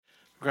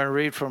We're going to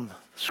read from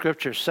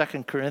Scripture,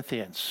 2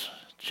 Corinthians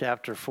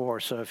chapter 4.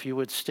 So if you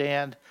would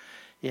stand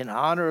in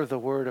honor of the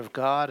Word of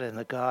God and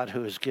the God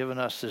who has given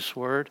us this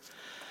Word.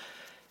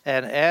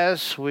 And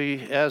as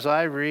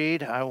I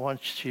read, I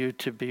want you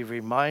to be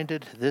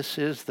reminded this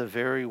is the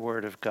very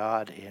Word of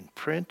God in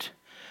print.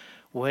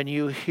 When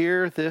you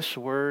hear this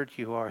Word,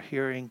 you are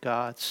hearing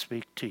God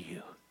speak to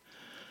you.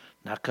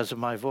 Not because of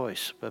my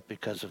voice, but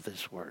because of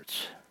these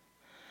words.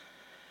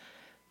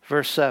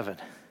 Verse 7.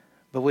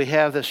 But we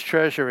have this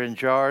treasure in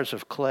jars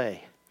of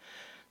clay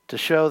to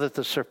show that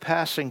the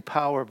surpassing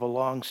power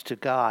belongs to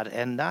God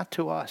and not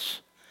to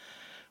us.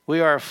 We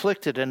are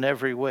afflicted in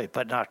every way,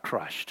 but not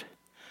crushed.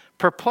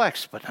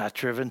 Perplexed, but not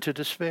driven to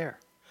despair.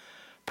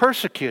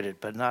 Persecuted,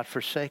 but not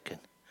forsaken.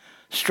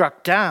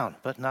 Struck down,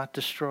 but not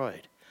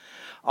destroyed.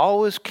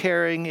 Always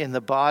carrying in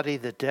the body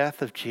the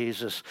death of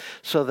Jesus,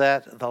 so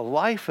that the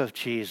life of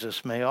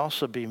Jesus may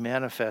also be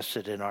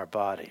manifested in our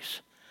bodies.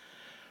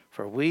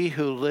 For we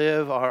who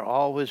live are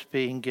always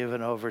being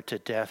given over to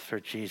death for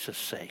Jesus'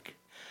 sake,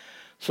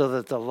 so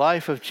that the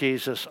life of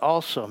Jesus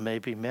also may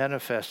be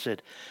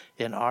manifested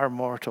in our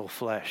mortal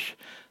flesh.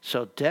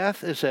 So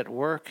death is at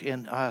work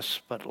in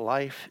us, but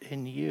life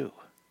in you.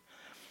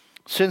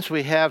 Since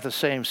we have the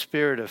same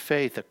spirit of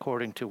faith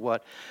according to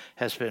what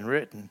has been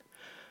written,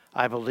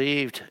 I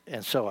believed,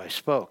 and so I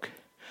spoke.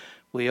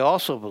 We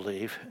also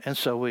believe, and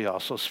so we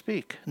also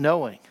speak,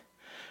 knowing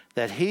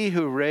that he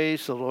who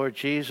raised the Lord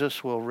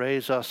Jesus will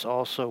raise us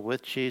also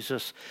with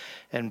Jesus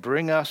and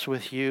bring us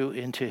with you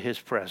into his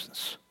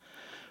presence.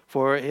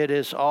 For it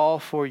is all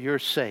for your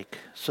sake,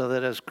 so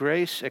that as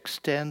grace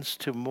extends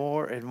to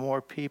more and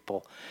more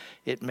people,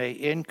 it may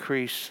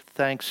increase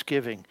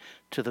thanksgiving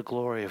to the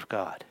glory of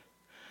God.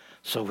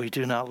 So we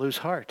do not lose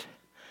heart.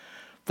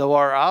 Though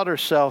our outer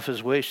self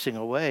is wasting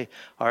away,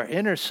 our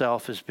inner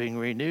self is being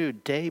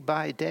renewed day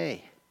by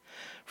day.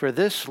 For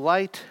this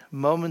light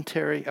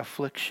momentary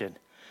affliction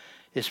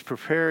is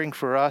preparing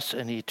for us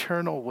an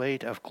eternal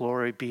weight of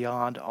glory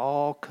beyond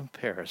all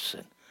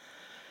comparison,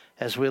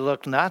 as we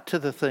look not to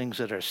the things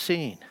that are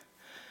seen,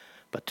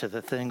 but to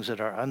the things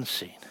that are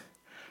unseen.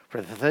 For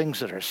the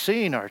things that are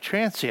seen are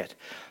transient,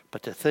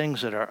 but the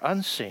things that are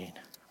unseen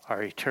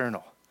are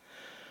eternal.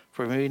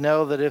 For we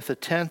know that if the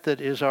tent that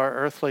is our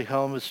earthly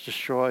home is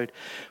destroyed,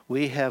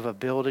 we have a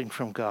building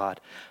from God,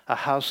 a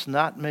house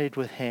not made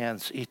with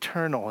hands,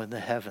 eternal in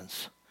the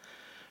heavens.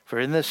 For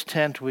in this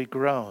tent we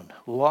groan,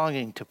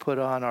 longing to put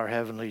on our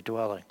heavenly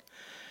dwelling,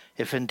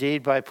 if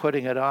indeed by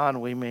putting it on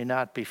we may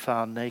not be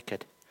found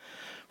naked.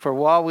 For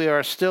while we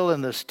are still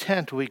in this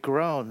tent we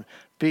groan,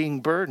 being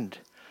burdened,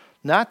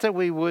 not that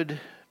we would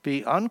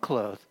be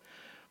unclothed,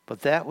 but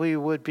that we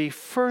would be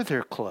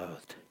further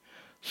clothed,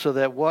 so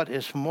that what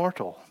is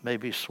mortal may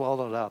be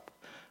swallowed up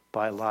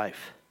by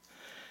life.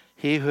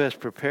 He who has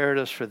prepared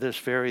us for this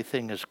very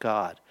thing is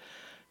God,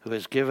 who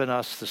has given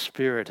us the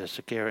Spirit as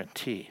a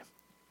guarantee.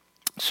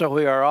 So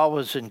we are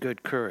always in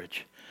good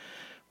courage.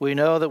 We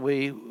know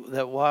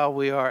that while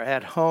we are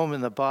at home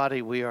in the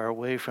body, we are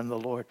away from the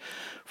Lord,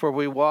 for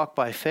we walk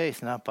by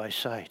faith, not by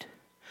sight.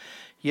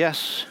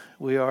 Yes,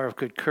 we are of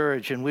good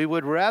courage, and we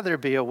would rather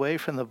be away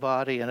from the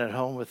body and at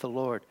home with the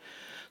Lord.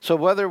 So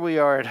whether we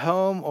are at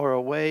home or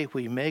away,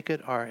 we make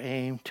it our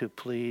aim to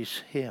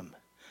please him.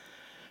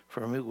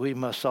 For we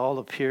must all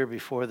appear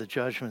before the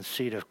judgment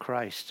seat of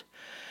Christ,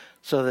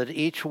 so that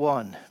each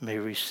one may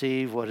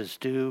receive what is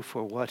due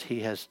for what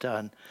he has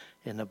done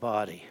in the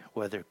body,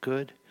 whether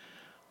good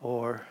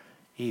or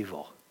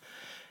evil.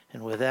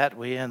 And with that,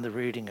 we end the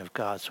reading of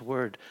God's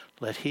word.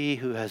 Let he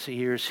who has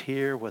ears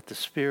hear what the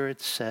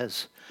Spirit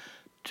says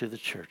to the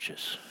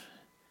churches.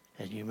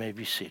 And you may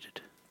be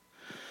seated.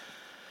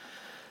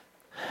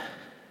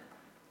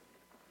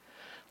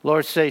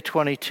 Lord's Day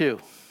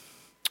 22.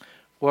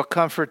 What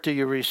comfort do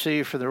you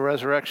receive from the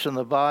resurrection of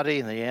the body?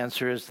 And the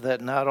answer is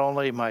that not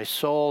only my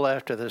soul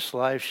after this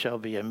life shall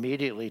be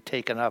immediately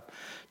taken up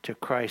to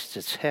Christ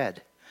its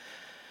head,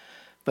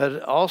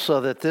 but also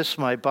that this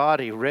my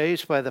body,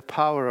 raised by the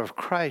power of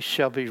Christ,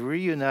 shall be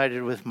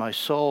reunited with my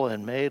soul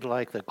and made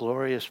like the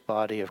glorious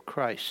body of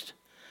Christ.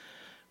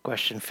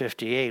 Question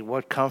 58.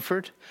 What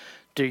comfort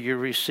do you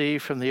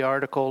receive from the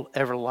article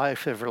ever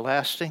life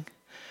everlasting?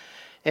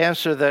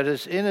 Answer, that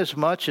is,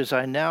 inasmuch as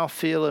I now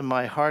feel in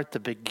my heart the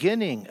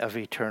beginning of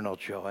eternal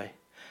joy,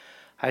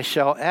 I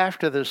shall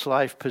after this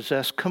life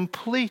possess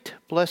complete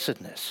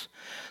blessedness,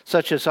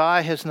 such as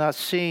eye has not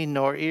seen,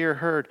 nor ear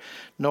heard,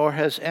 nor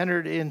has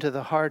entered into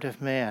the heart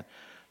of man,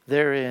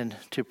 therein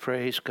to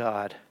praise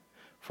God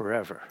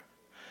forever.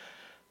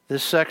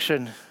 This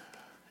section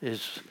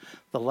is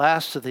the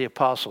last of the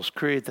Apostles'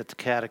 Creed that the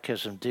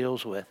Catechism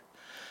deals with.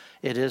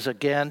 It is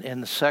again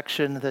in the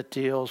section that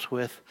deals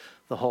with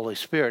the Holy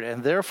Spirit.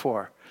 And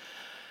therefore,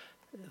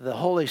 the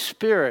Holy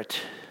Spirit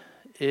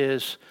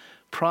is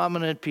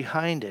prominent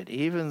behind it,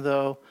 even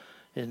though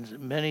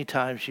many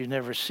times you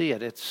never see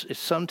it. It's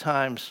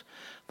sometimes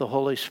the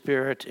Holy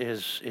Spirit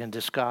is in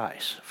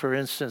disguise. For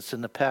instance,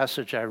 in the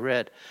passage I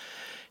read,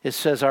 it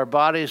says, our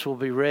bodies will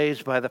be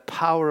raised by the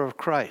power of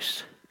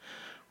Christ.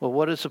 Well,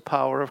 what is the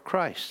power of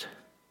Christ?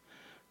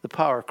 the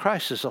power of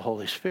Christ is the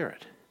Holy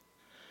Spirit.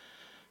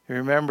 You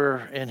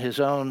remember in his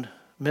own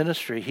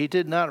ministry, he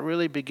did not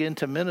really begin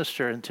to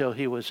minister until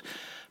he was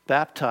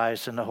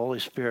baptized and the Holy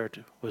Spirit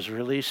was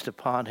released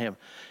upon him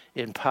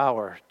in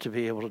power to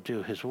be able to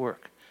do his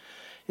work.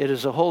 It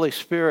is the Holy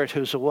Spirit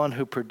who's the one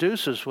who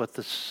produces what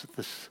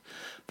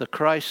the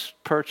Christ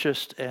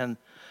purchased and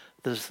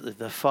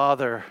the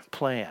Father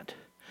planned.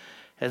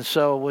 And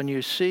so when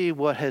you see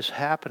what is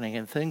happening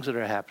and things that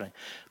are happening,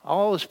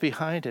 all is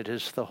behind it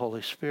is the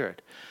Holy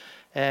Spirit.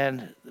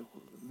 And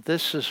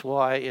this is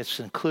why it's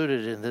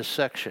included in this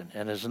section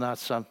and is not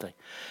something.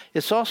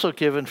 It's also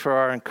given for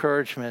our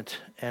encouragement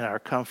and our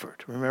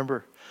comfort.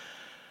 Remember,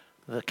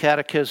 the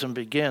catechism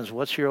begins,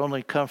 what's your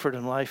only comfort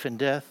in life and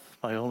death?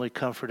 My only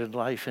comfort in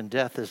life and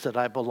death is that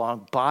I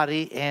belong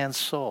body and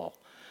soul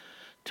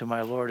to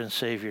my Lord and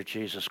Savior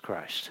Jesus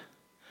Christ.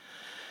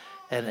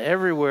 And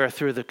everywhere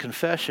through the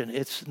confession,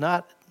 it's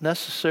not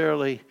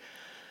necessarily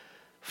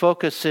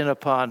focused in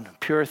upon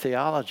pure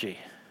theology,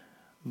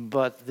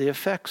 but the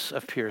effects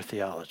of pure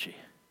theology,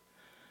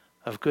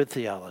 of good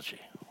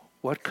theology.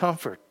 What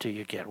comfort do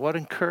you get? What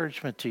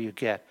encouragement do you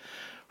get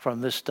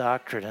from this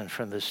doctrine and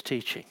from this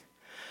teaching?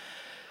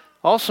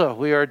 Also,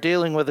 we are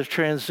dealing with a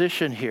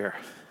transition here,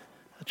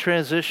 a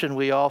transition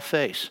we all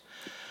face.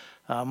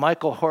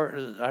 Michael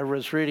Horton, I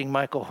was reading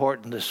Michael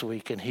Horton this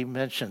week, and he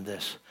mentioned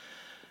this.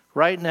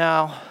 Right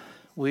now,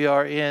 we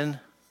are in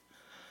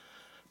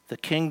the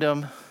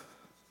kingdom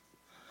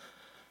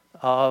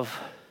of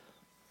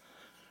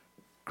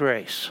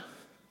grace.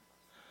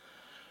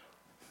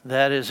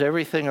 That is,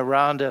 everything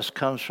around us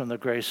comes from the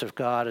grace of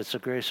God. It's the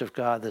grace of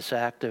God that's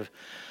active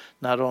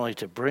not only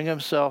to bring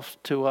himself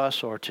to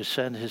us or to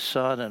send his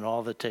Son and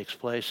all that takes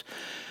place,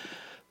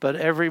 but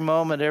every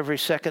moment, every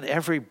second,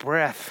 every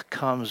breath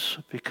comes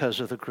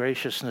because of the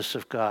graciousness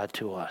of God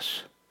to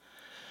us.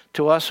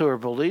 To us who are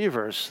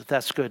believers,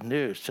 that's good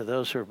news. To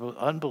those who are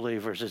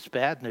unbelievers, it's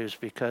bad news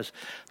because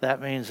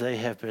that means they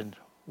have been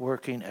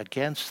working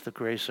against the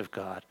grace of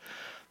God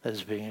that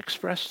is being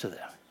expressed to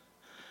them.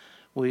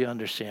 We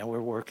understand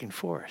we're working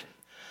for it.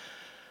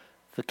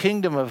 The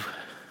kingdom of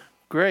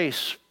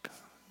grace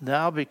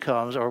now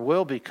becomes, or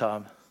will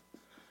become,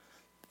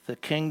 the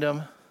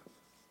kingdom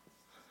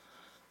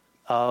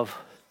of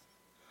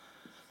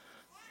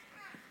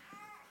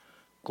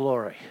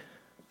glory.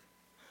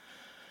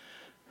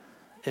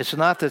 It's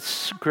not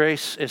that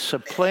grace is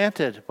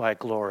supplanted by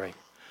glory,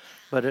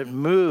 but it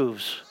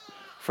moves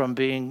from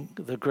being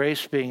the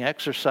grace being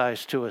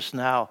exercised to us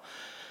now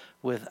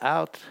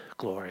without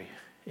glory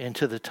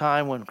into the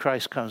time when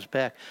Christ comes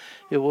back.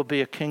 It will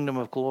be a kingdom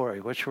of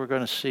glory, which we're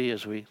going to see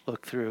as we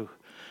look through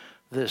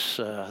this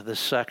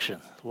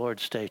section,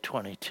 Lord's Day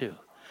 22.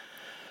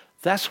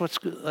 That's what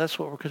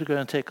we're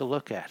going to take a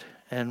look at,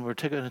 and we're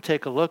going to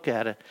take a look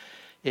at it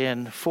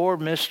in 4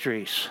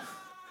 mysteries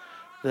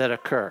that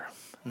occur.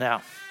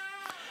 Now,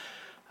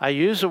 I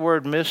use the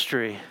word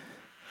mystery,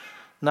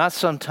 not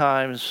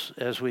sometimes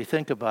as we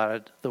think about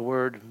it, the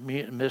word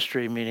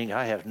mystery meaning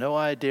I have no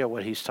idea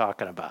what he's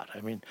talking about.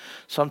 I mean,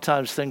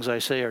 sometimes things I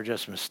say are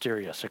just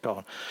mysterious. They're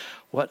going,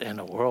 what in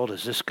the world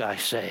is this guy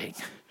saying?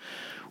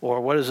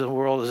 Or what in the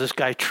world is this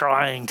guy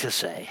trying to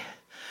say?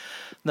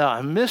 Now,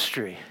 a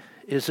mystery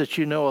is that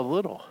you know a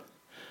little,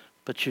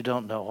 but you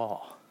don't know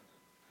all.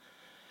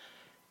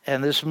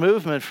 And this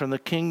movement from the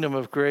kingdom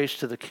of grace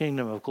to the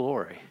kingdom of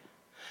glory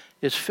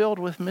is filled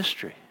with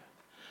mystery.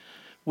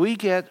 We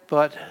get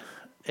but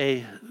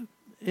a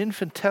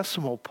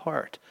infinitesimal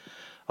part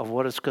of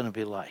what it's going to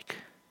be like.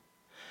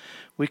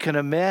 We can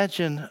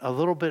imagine a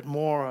little bit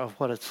more of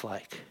what it's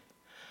like,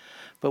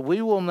 but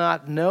we will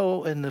not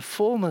know in the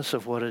fullness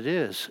of what it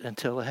is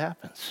until it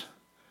happens.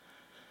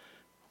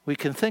 We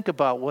can think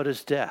about what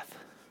is death.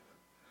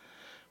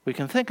 We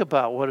can think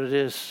about what it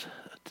is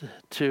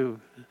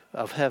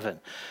of heaven,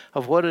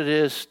 of what it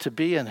is to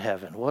be in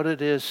heaven, what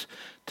it is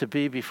to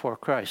be before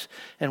Christ.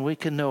 And we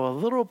can know a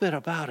little bit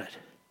about it.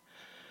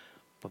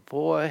 But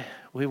boy,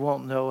 we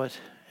won't know it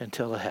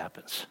until it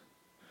happens.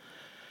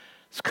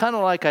 It's kind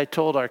of like I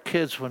told our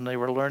kids when they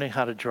were learning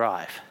how to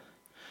drive.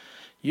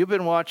 You've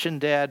been watching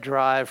Dad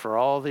drive for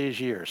all these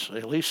years,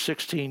 at least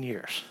 16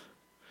 years.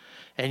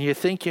 And you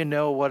think you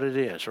know what it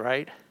is,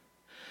 right?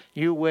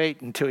 You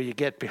wait until you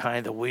get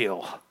behind the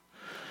wheel.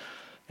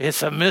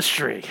 It's a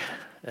mystery.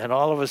 And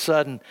all of a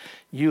sudden,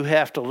 you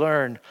have to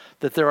learn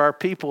that there are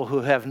people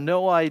who have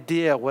no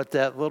idea what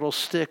that little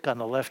stick on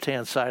the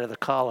left-hand side of the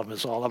column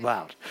is all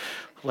about,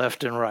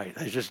 left and right.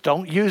 They just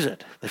don't use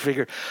it. They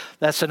figure,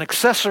 that's an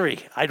accessory.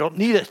 I don't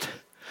need it.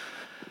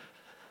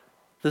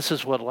 This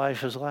is what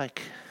life is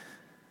like.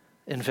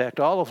 In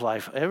fact, all of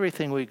life,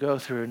 everything we go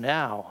through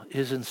now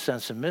is in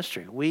sense of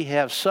mystery. We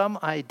have some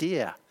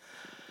idea,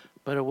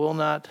 but it will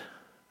not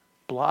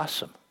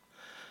blossom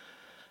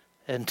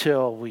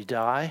until we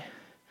die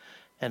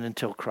and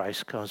until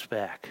Christ comes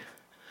back.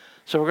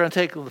 So we're going to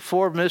take the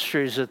 4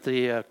 mysteries that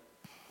the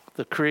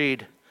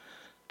Creed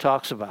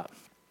talks about.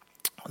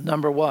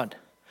 Number 1,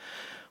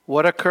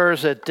 what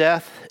occurs at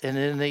death and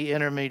in the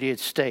intermediate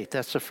state?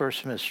 That's the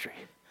first mystery.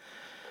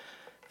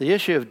 The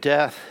issue of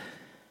death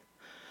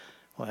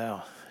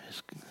Well,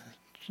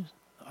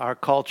 our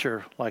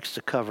culture likes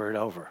to cover it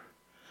over.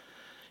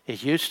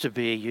 It used to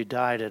be you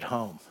died at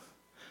home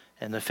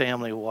and the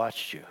family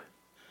watched you.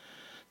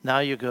 Now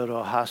you go to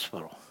a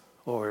hospital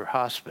or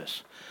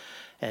hospice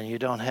and you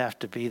don't have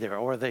to be there,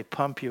 or they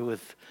pump you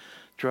with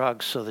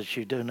drugs so that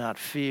you do not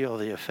feel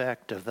the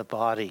effect of the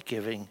body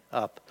giving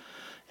up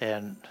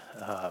and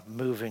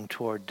moving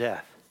toward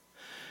death.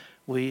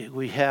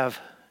 We have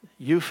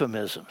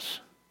euphemisms.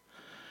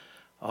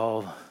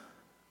 Oh,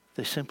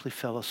 they simply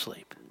fell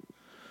asleep.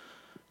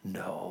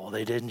 No,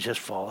 they didn't just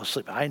fall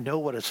asleep. I know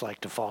what it's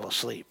like to fall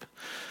asleep,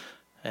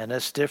 and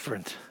that's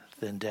different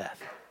than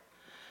death.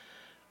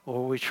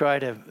 Or we try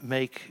to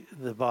make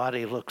the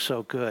body look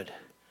so good.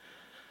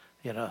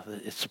 You know,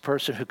 it's the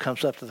person who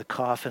comes up to the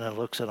coffin and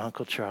looks at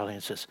Uncle Charlie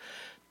and says,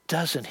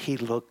 "Doesn't he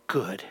look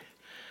good?"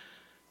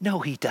 No,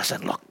 he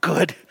doesn't look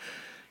good.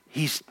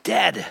 He's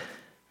dead.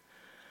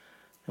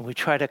 And we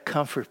try to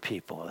comfort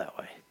people that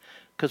way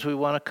because we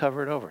want to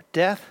cover it over.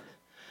 Death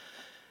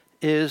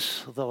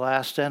is the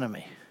last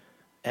enemy,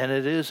 and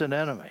it is an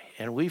enemy,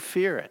 and we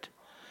fear it.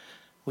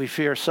 We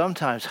fear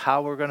sometimes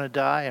how we're going to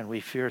die, and we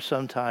fear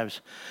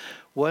sometimes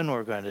when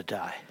we're going to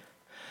die.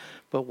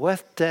 But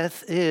what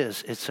death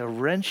is, it's a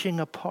wrenching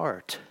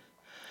apart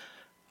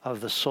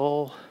of the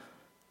soul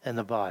and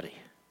the body.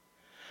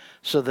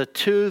 So the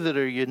two that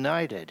are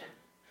united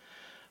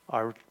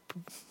are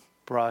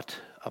brought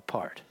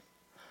apart.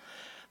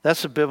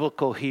 That's a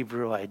biblical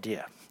Hebrew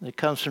idea. It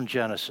comes from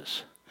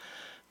Genesis.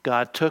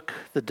 God took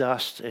the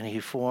dust and he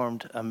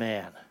formed a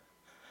man.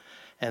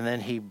 And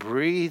then he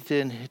breathed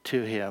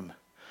into him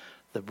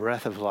the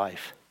breath of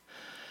life.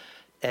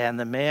 And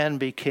the man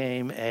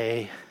became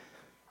a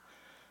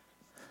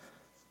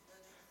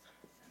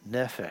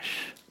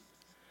nephesh,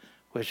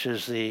 which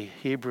is the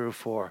Hebrew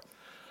for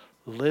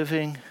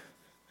living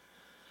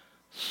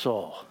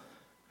soul.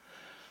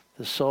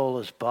 The soul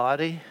is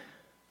body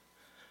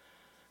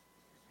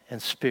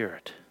and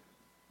spirit.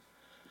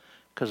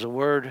 Because the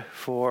word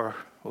for,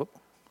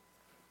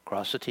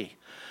 cross the T.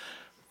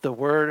 The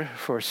word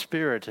for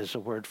spirit is a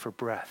word for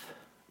breath.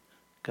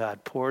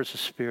 God pours the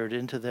spirit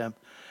into them.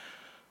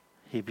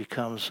 He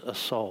becomes a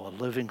soul, a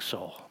living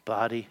soul,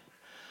 body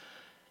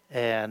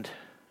and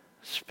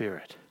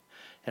spirit.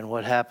 And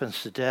what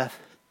happens to death?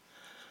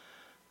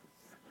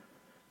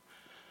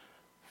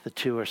 The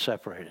two are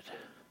separated.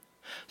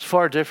 It's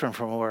far different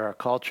from where our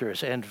culture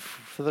is, and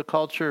for the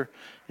culture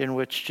in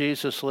which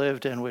Jesus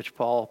lived and which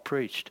Paul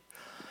preached.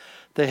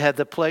 They had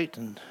the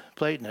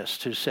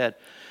Platonists who said,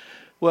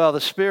 well,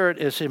 the spirit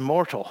is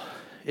immortal.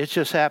 It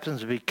just happens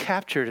to be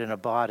captured in a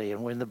body,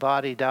 and when the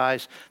body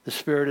dies, the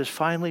spirit is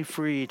finally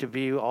free to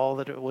be all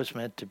that it was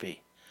meant to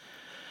be.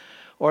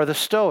 Or the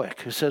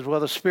Stoic who says, well,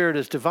 the spirit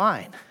is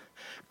divine,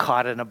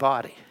 caught in a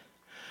body.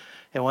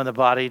 And when the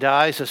body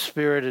dies, the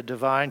spirit of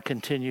divine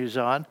continues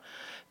on.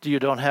 You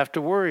don't have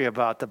to worry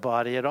about the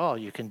body at all.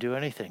 You can do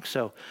anything.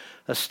 So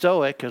a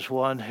Stoic is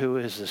one who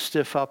is a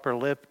stiff upper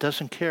lip,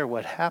 doesn't care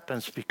what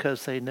happens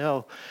because they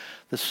know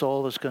the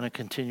soul is going to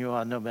continue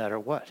on no matter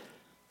what.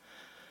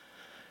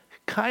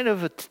 Kind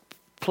of a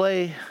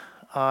play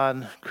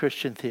on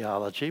Christian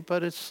theology,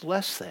 but it's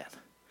less than.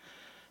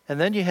 And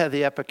then you have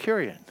the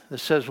Epicurean that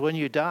says when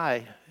you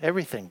die,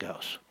 everything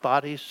goes.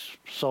 Body,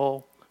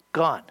 soul,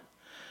 gone.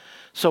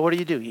 So what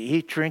do? You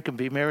eat, drink, and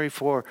be merry,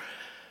 for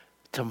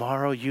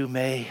tomorrow you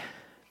may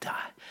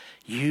die.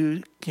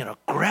 You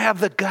grab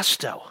the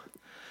gusto.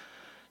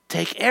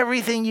 Take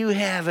everything you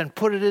have and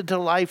put it into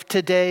life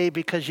today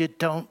because you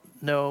don't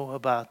know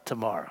about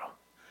tomorrow.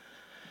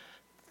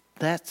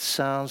 That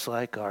sounds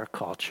like our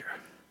culture.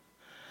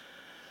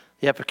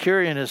 The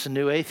Epicurean is a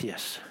new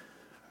atheist.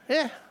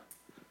 Yeah,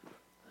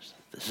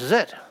 this is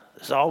it.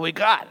 This is all we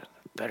got.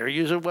 Better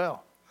use it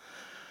well.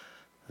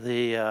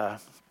 The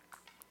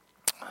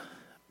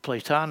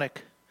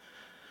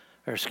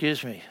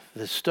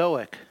the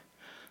Stoic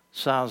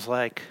sounds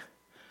like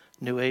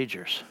New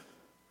Agers.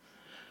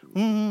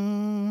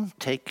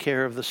 Take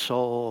care of the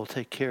soul,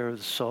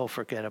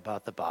 forget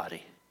about the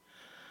body.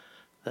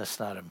 That's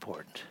not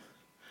important.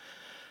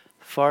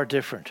 Far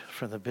different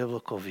from the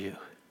biblical view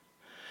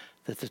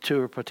that the two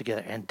are put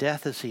together. And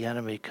death is the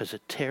enemy because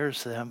it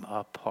tears them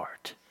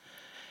apart.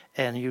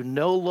 And you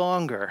no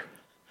longer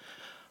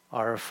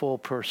are a full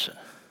person.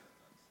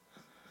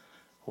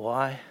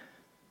 Why?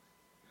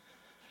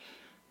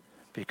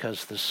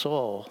 Because the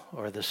soul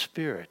or the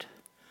spirit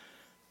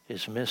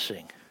is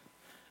missing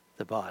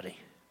the body.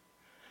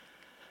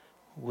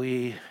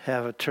 We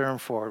have a term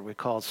for it we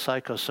call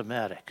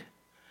psychosomatic.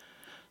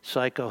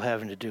 Psycho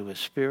having to do with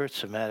spirit,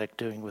 somatic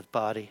doing with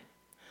body.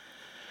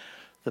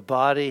 The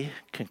body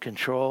can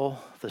control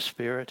the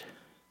spirit.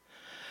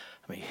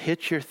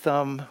 Hit your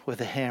thumb with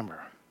a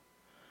hammer,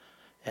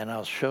 and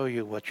I'll show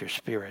you what your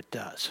spirit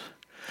does.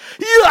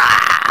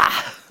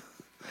 Yeah!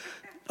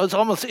 It's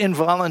almost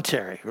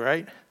involuntary,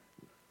 right?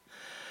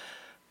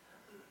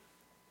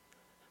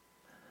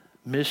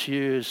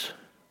 Misuse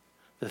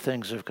the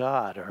things of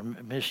God, or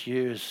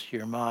misuse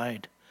your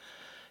mind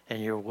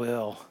and your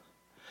will,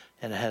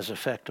 and it has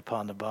effect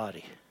upon the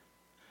body.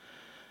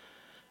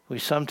 We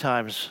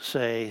sometimes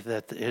say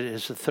that it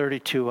is the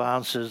 32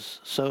 ounces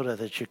soda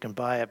that you can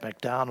buy at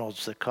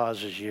McDonald's that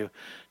causes you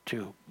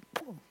to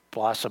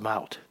blossom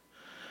out.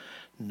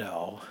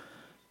 No.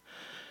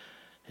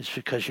 It's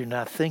because you're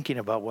not thinking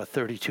about what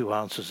 32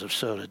 ounces of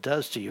soda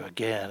does to you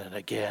again and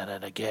again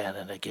and again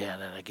and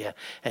again and again.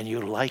 And you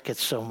like it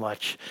so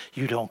much,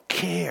 you don't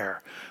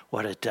care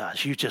what it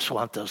does. You just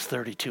want those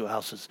 32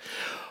 ounces.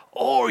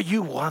 Or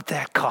you want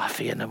that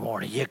coffee in the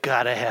morning. You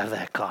got to have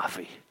that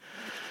coffee.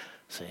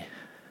 See?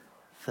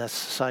 That's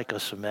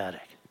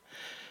psychosomatic.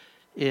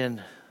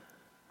 In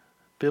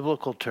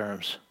biblical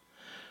terms,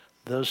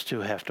 those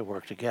two have to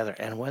work together.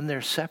 And when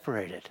they're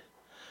separated,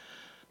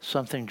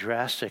 something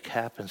drastic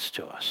happens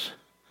to us.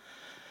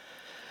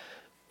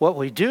 What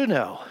we do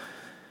know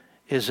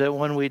is that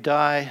when we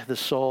die, the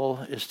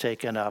soul is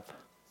taken up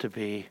to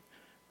be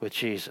with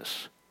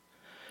Jesus.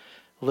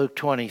 Luke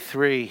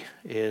 23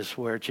 is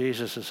where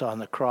Jesus is on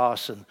the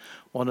cross and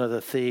one of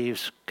the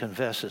thieves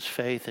confesses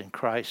faith in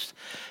Christ.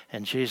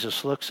 And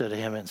Jesus looks at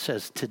him and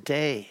says,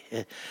 "Today,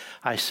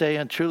 I say,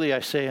 and truly I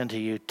say unto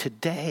you,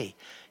 today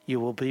you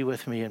will be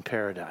with me in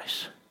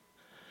paradise."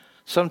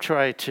 Some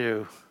try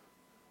to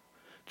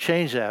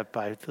change that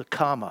by the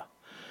comma.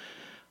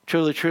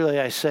 Truly, truly,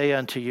 I say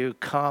unto you,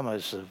 comma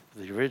is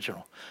the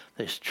original.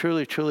 This,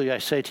 truly, truly, I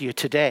say to you,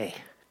 today,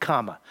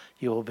 comma,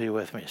 you will be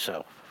with me.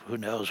 So who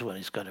knows when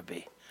he's going to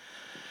be.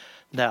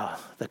 Now,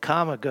 the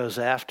comma goes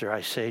after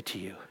I say to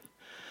you,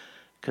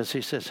 because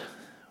he says,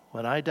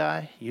 when I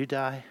die, you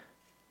die,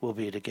 we'll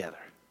be together.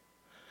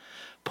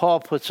 Paul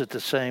puts it the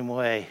same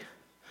way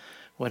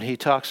when he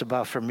talks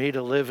about for me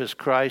to live is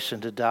Christ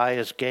and to die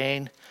is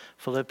gain.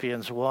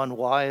 Philippians 1,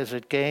 why is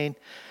it gain?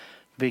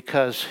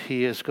 Because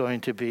he is going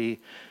to be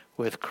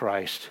with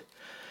Christ.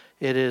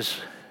 It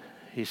is,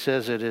 he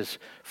says it is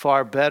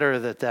far better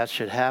that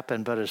should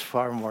happen, but it's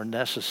far more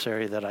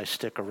necessary that I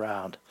stick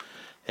around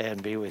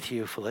and be with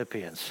you,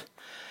 Philippians.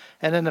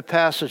 And in the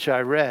passage I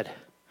read,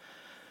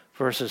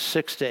 verses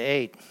 6 to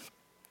 8,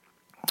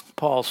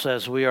 Paul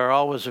says, we are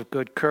always of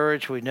good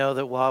courage. We know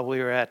that while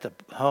we are at the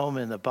home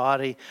in the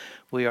body,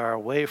 we are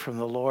away from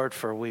the Lord,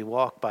 for we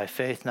walk by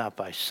faith, not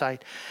by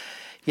sight.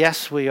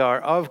 Yes, we are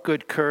of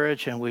good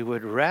courage, and we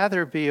would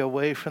rather be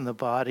away from the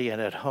body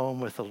and at home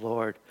with the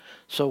Lord.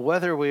 So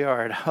whether we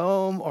are at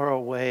home or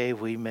away,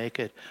 we make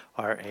it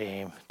our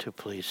aim to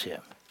please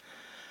him.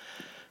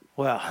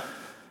 Well,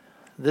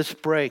 this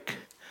break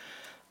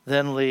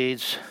then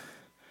leads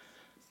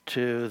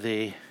to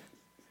the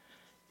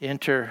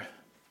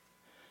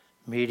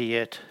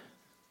intermediate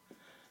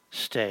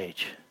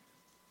stage.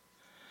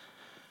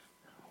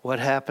 What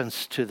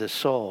happens to the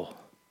soul?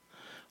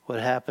 What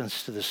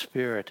happens to the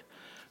spirit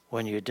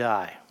when you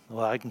die?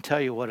 Well, I can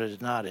tell you what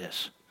it not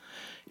is.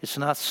 It's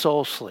not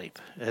soul sleep,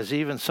 as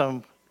even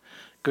some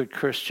good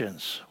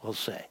Christians will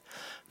say.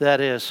 That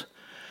is,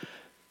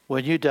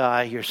 when you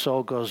die, your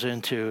soul goes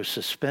into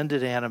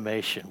suspended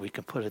animation. We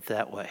can put it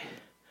that way.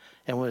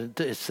 And when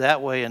it's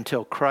that way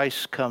until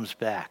Christ comes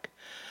back.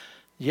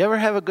 You ever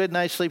have a good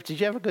night's sleep? Did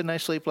you have a good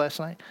night's sleep last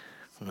night?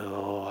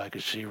 No, I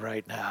can see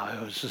right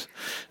now.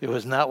 It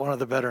was not one of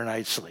the better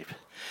nights' sleep.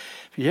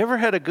 If you ever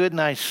had a good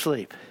night's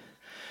sleep,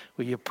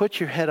 where you put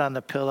your head on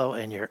the pillow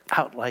and you're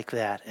out like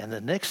that, and the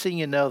next thing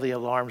you know, the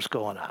alarm's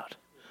going out.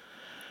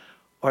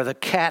 Or the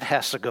cat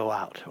has to go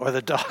out, or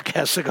the dog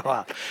has to go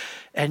out.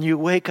 And you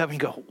wake up and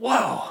go,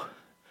 whoa!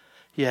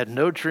 You had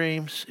no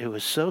dreams. It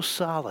was so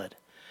solid.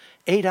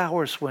 8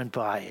 hours went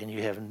by and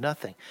you have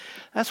nothing.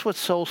 That's what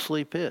soul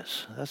sleep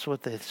is. That's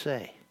what they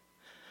say.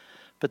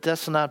 But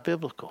that's not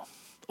biblical.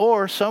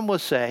 Or some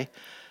would say,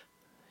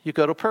 you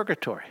go to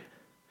purgatory.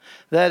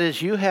 That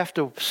is, you have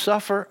to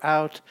suffer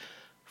out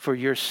for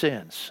your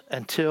sins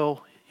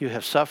until you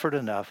have suffered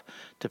enough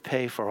to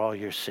pay for all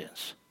your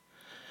sins.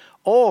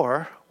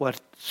 Or what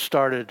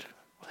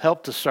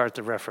helped to start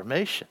the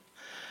Reformation,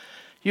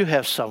 you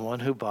have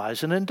someone who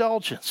buys an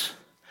indulgence.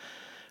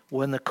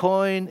 When the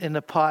coin in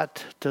the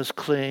pot does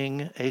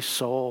cling, a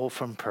soul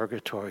from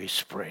purgatory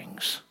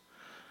springs.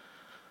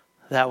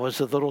 That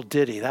was a little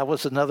ditty. That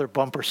was another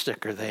bumper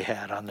sticker they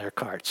had on their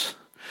carts.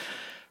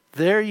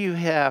 There you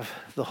have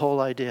the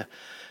whole idea.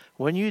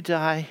 When you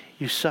die,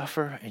 you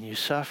suffer and you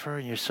suffer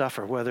and you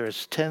suffer, whether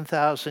it's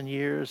 10,000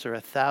 years or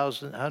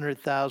 1,000,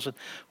 100,000,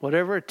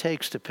 whatever it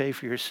takes to pay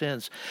for your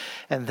sins.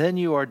 And then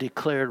you are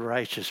declared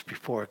righteous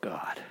before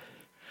God.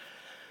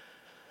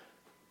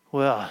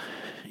 Well,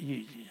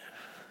 you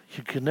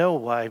can know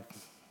why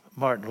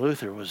Martin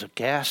Luther was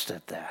aghast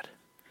at that.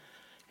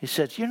 He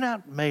said, you're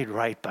not made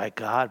right by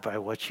God by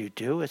what you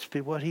do. It's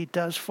what he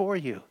does for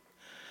you.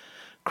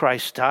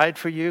 Christ died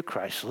for you.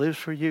 Christ lives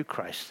for you.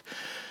 Christ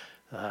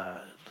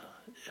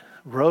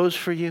rose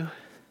for you.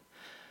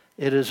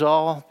 It is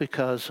all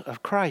because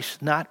of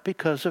Christ, not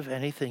because of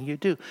anything you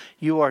do.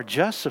 You are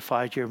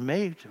justified. You're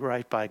made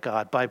right by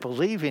God by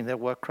believing that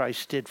what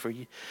Christ did for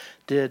you,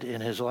 did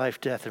in his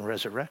life, death, and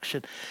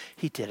resurrection,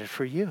 he did it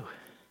for you.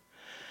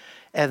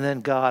 And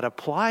then God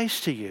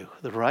applies to you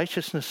the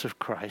righteousness of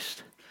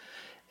Christ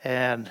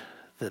and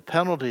the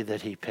penalty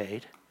that he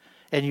paid,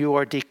 and you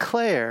are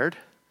declared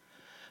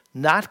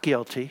not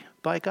guilty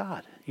by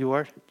God. You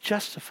are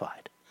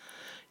justified.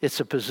 It's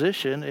a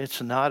position,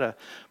 it's not a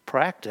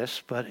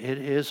practice, but it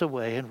is a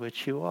way in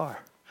which you are.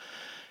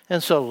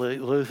 And so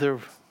Luther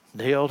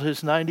nailed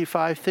his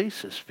 95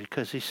 Theses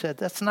because he said,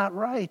 that's not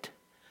right.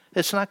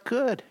 It's not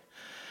good.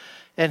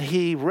 And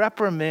he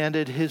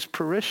reprimanded his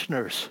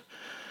parishioners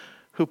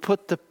who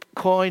put the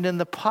coin in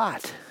the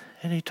pot.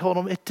 And he told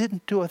them it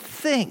didn't do a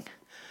thing.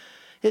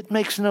 It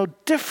makes no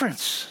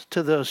difference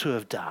to those who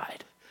have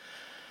died.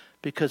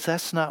 Because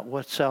that's not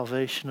what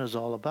salvation is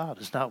all about.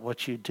 It's not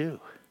what you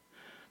do.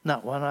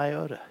 Not one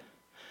iota.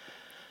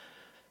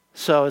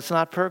 So it's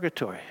not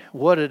purgatory.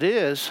 What it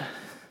is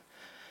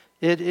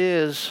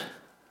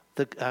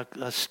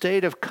a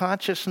state of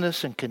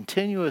consciousness and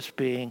continuous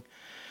being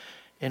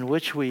in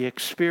which we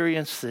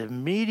experience the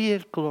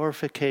immediate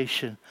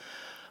glorification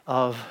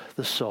of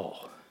the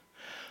soul.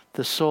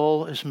 The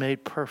soul is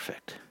made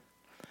perfect.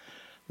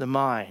 The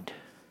mind.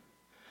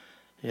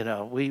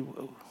 We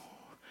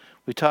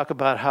talk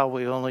about how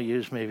we only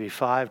use maybe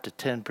 5 to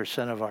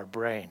 10% of our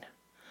brain.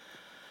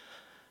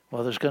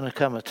 Well, there's going to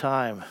come a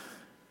time,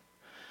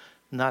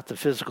 not the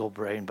physical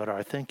brain, but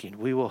our thinking.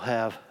 We will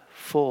have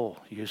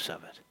full use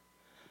of it.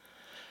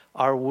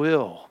 Our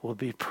will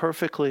be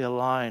perfectly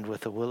aligned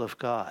with the will of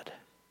God.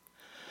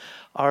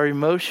 Our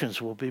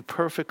emotions will be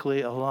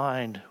perfectly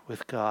aligned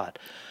with God.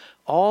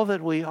 All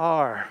that we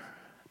are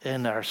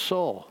in our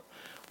soul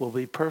will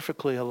be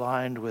perfectly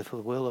aligned with the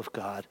will of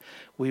God.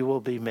 We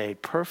will be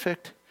made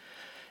perfect,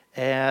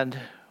 and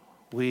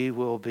we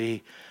will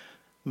be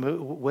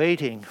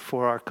waiting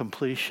for our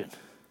completion.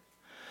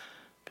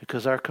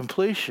 Because our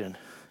completion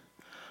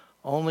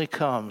only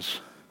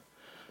comes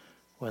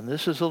when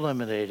this is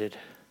eliminated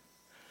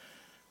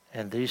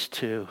and these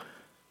two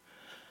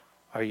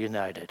are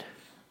united.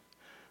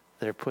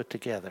 They're put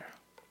together.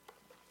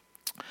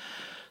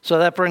 So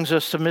that brings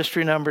us to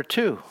mystery number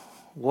 2.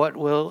 What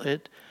will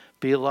it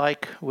be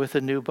like with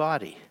a new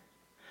body?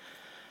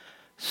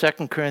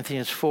 2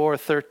 Corinthians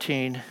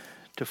 4:13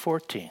 to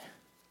 14.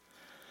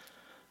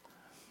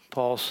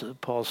 Paul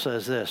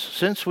says this,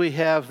 since we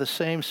have the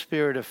same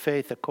spirit of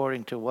faith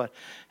according to what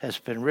has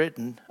been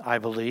written, I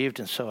believed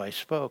and so I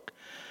spoke,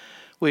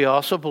 we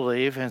also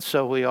believe and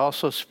so we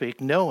also speak,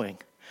 knowing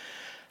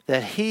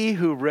that he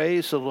who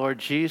raised the Lord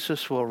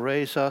Jesus will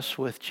raise us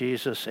with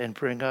Jesus and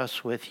bring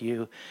us with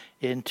you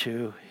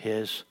into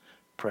his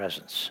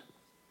presence.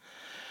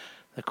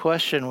 The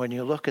question when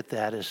you look at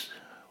that is,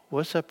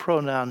 what's that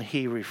pronoun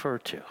he refer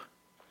to?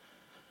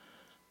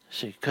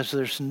 See, because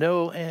there's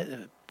no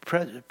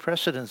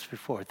precedence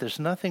before it. There's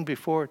nothing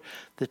before it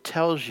that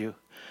tells you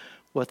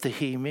what the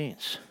he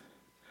means.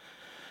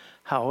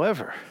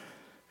 However,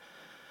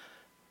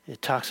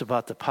 it talks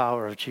about the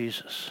power of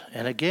Jesus.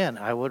 And again,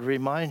 I would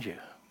remind you,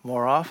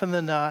 more often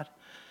than not,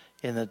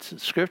 in the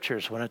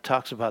scriptures, when it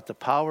talks about the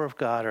power of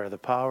God or the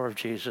power of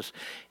Jesus,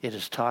 it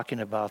is talking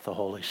about the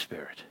Holy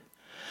Spirit.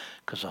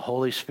 Because the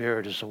Holy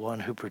Spirit is the one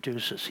who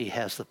produces. He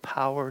has the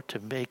power to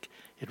make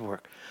it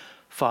work.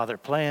 Father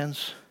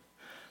plans,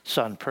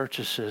 Son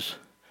purchases,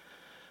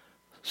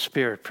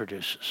 Spirit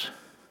produces.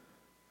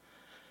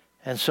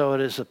 And so it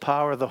is the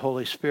power of the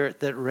Holy Spirit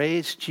that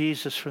raised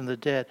Jesus from the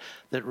dead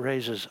that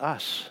raises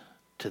us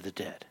to the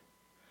dead.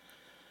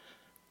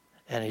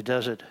 And he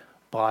does it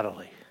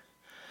bodily.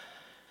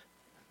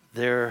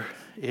 There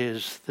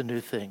is the new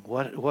thing.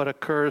 What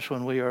occurs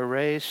when we are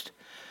raised?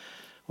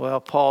 Well,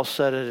 Paul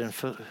said it in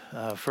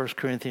 1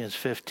 Corinthians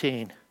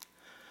 15,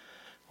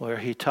 where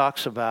he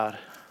talks about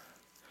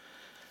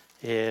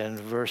in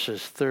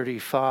verses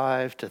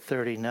 35 to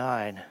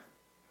 39.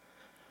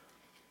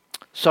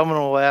 Someone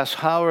will ask,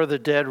 how are the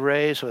dead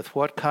raised? With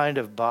what kind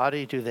of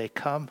body do they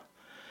come?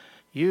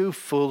 You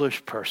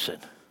foolish person.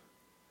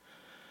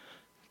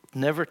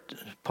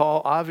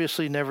 Paul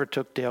obviously never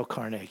took Dale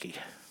Carnegie.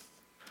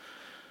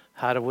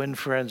 How to Win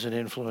Friends and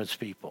Influence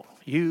People.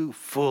 You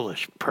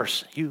foolish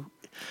person. You,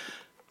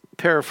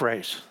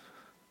 paraphrase,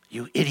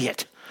 you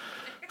idiot.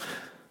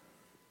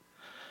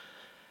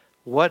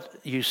 What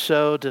you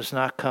sow does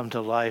not come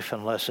to life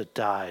unless it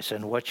dies.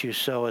 And what you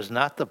sow is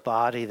not the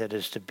body that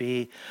is to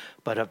be,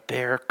 but a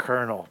bare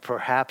kernel,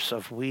 perhaps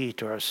of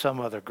wheat or of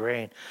some other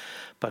grain.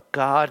 But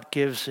God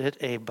gives it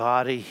a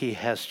body he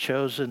has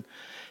chosen,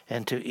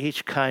 and to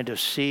each kind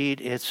of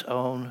seed its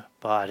own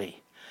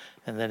body.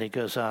 And then he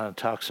goes on and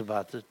talks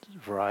about the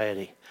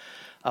variety.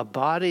 A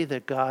body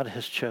that God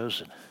has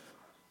chosen.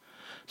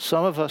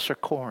 Some of us are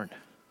corn.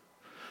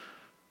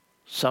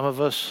 Some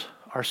of us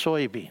are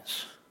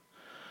soybeans.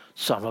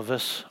 Some of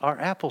us are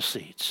apple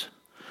seeds.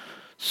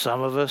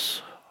 Some of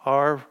us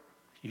are,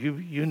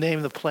 you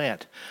name the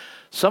plant.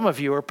 Some of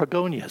you are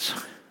begonias.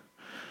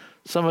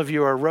 Some of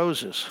you are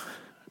roses.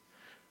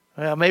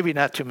 Well, maybe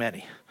not too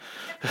many.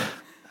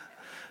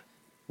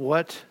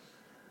 What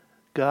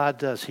God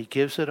does, he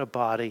gives it a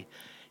body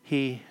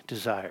he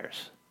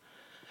desires.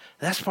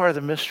 That's part of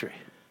the mystery.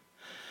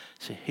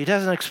 See, he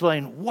doesn't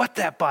explain what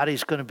that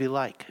body's going to be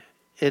like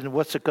and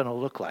what's it going to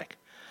look like.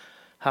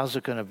 How's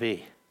it going to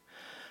be?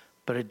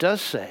 But it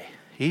does say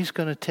he's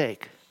going to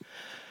take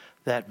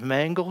that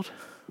mangled,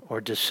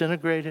 or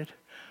disintegrated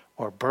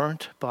or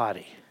burnt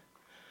body,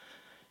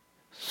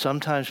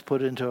 sometimes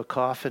put into a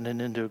coffin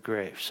and into a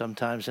grave,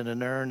 sometimes in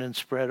an urn and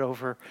spread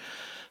over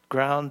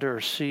ground or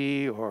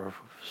sea or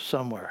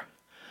somewhere,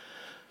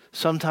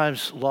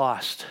 sometimes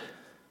lost,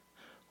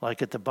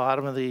 like at the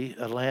bottom of the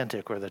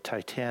Atlantic where the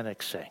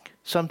Titanic sank,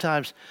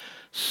 sometimes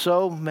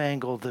so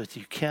mangled that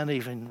you can't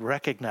even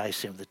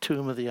recognize him, the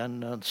tomb of the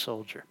unknown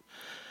soldier.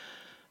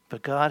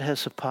 But God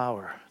has the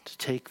power to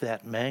take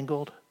that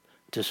mangled,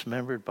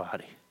 dismembered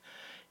body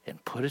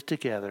and put it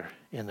together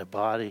in the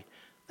body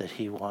that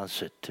he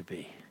wants it to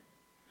be.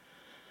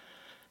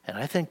 And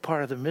I think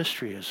part of the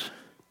mystery is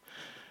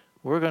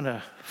we're going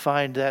to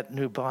find that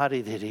new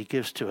body that he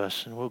gives to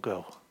us, and we'll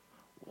go,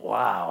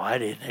 wow, I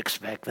didn't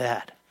expect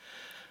that.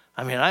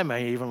 I mean, I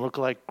may even look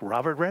like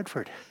Robert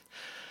Redford.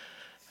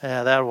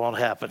 That won't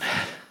happen.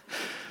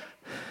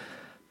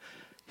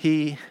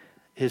 He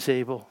is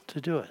able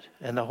to do it.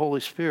 And the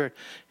Holy Spirit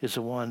is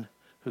the one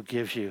who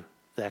gives you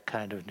that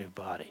kind of new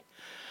body.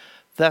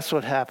 That's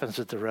what happens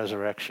at the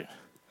resurrection.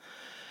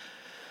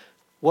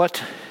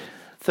 What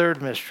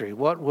third mystery?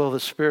 What will the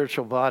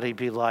spiritual body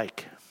be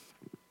like?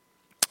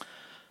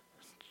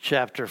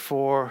 Chapter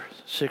 4,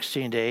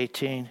 16 to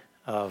 18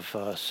 of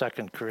 2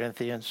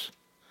 Corinthians.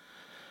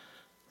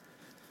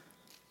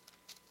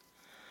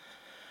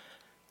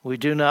 We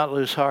do not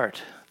lose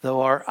heart.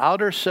 Though our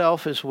outer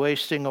self is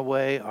wasting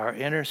away, our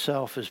inner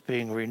self is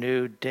being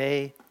renewed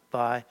day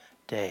by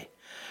day.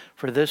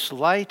 For this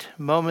light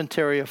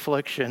momentary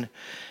affliction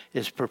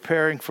is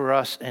preparing for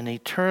us an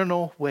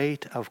eternal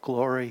weight of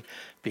glory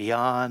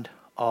beyond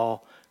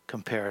all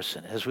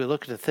comparison. As we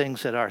look at the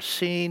things that are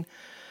seen,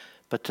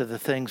 but to the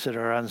things that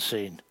are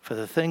unseen. For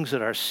the things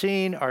that are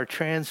seen are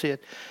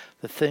transient,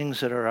 the things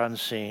that are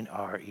unseen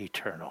are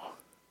eternal.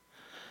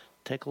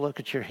 Take a look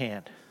at your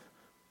hand.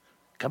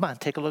 Come on,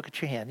 take a look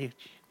at your hand.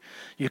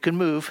 You can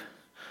move.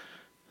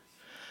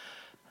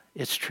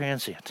 It's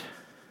transient.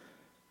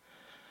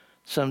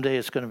 Someday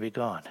it's going to be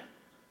gone.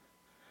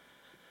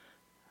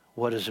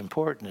 What is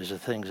important is the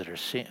things that are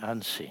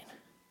unseen.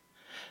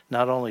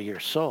 Not only your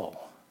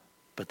soul,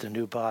 but the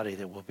new body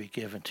that will be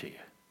given to you.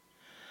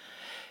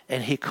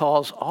 And he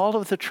calls all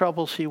of the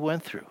troubles he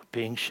went through,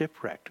 being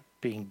shipwrecked,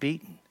 being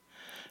beaten,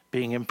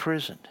 being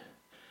imprisoned,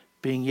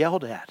 being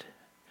yelled at,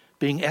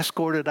 being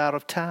escorted out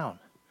of town,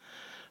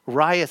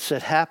 riots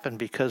that happened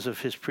because of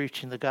his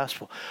preaching the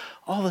gospel.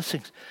 All those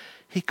things.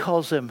 He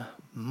calls them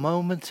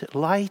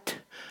light,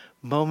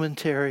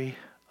 momentary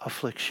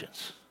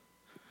afflictions.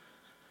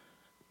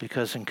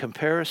 Because in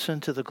comparison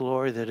to the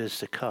glory that is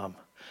to come,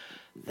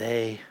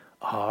 they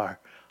are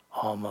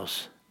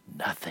almost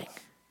nothing.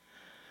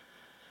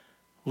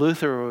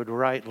 Luther would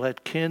write,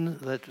 let kins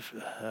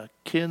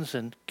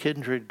and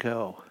kindred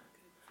go.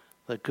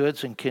 Let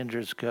goods and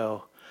kindreds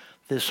go.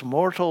 This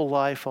mortal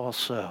life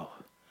also.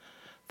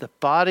 The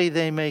body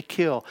they may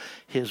kill,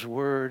 his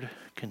word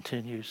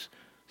continues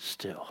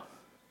still.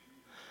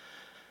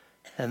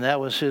 And that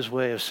was his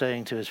way of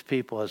saying to his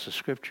people, as the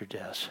scripture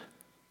does,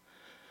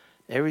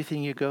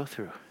 everything you go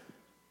through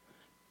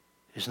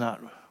is not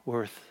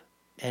worth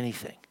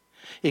anything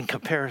in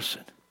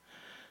comparison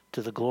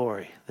to the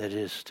glory that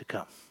is to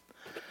come.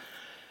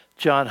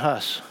 John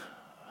Huss,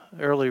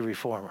 early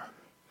reformer,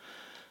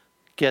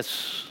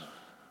 gets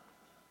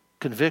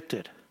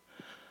convicted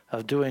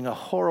of doing a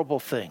horrible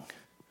thing,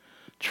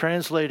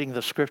 translating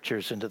the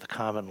scriptures into the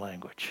common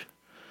language.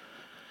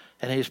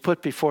 And he's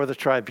put before the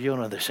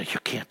tribunal, and they say, you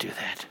can't do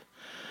that.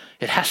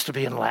 It has to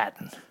be in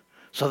Latin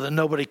so that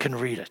nobody can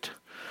read it.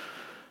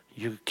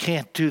 You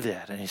can't do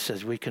that. And he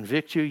says, we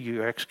convict you,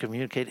 you are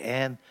excommunicated,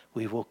 and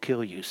we will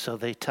kill you. So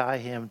they tie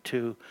him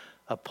to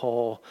a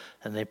pole,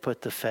 and they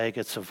put the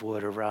faggots of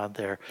wood around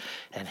there,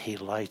 and he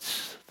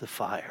lights the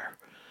fire.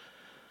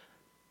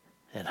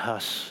 And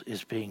Huss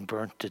is being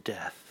burnt to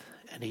death,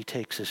 and he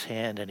takes his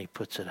hand and he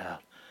puts it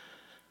out.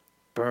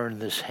 Burn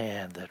this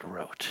hand that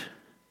wrote.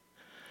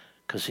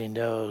 Because he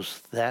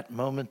knows that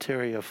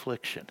momentary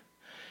affliction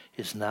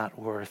is not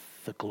worth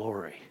the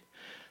glory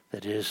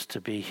that is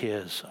to be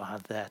his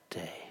on that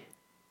day.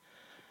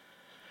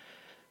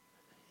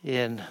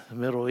 In the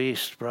Middle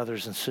East,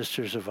 brothers and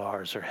sisters of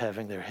ours are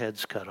having their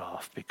heads cut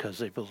off because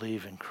they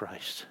believe in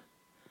Christ.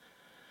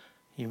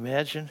 You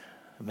imagine?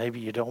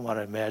 Maybe you don't want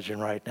to imagine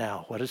right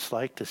now what it's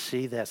like to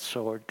see that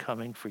sword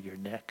coming for your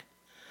neck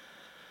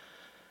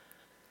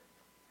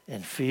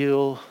and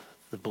feel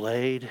the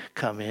blade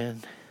come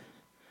in,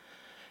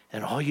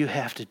 and all you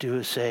have to do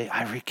is say,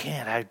 I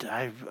recant,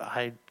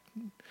 I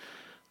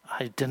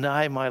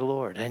deny my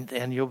Lord,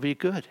 and you'll be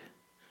good.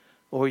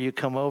 Or you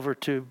come over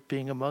to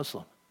being a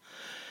Muslim,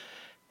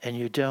 and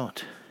you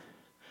don't.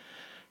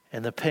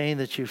 And the pain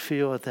that you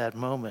feel at that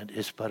moment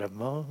is but a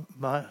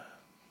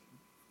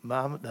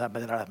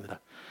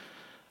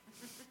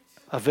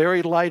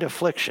very light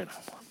affliction,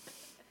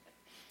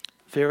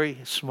 very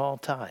small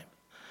time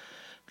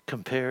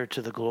compared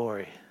to the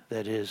glory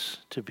that is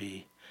to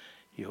be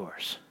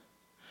yours.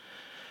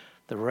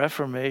 The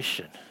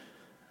Reformation,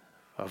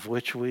 of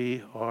which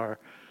we are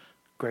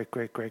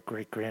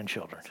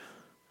great-great-great-great-grandchildren,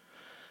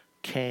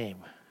 came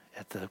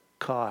at the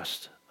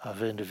cost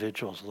of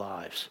individuals'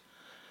 lives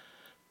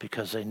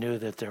because they knew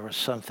that there was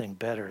something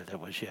better that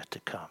was yet to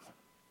come.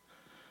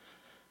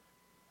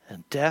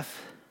 And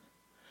death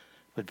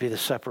would be the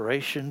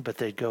separation, but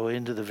they'd go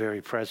into the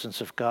very presence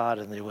of God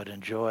and they would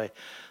enjoy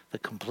the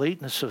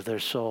completeness of their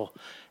soul,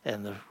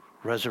 and the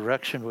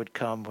resurrection would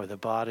come where the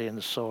body and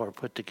the soul are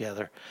put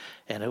together,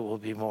 and it will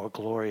be more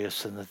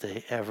glorious than that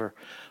they ever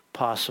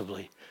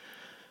possibly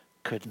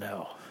could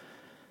know.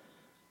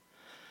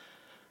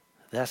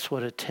 That's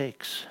what it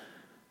takes.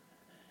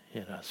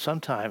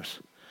 Sometimes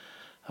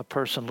a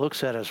person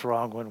looks at us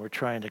wrong when we're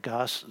trying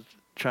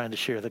to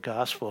share the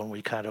gospel, and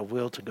we kind of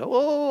wilt and go,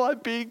 "Oh, I'm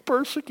being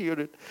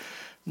persecuted."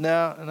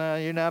 No,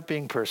 you're not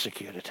being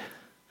persecuted.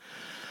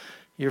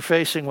 You're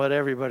facing what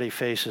everybody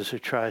faces who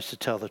tries to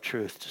tell the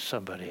truth to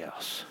somebody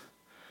else.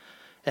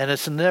 And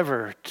it's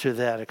never to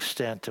that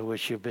extent to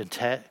which you've been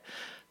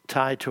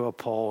tied to a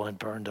pole and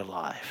burned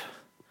alive.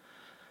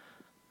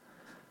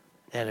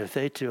 And if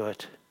they do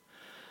it,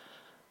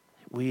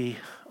 we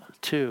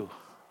too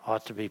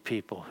ought to be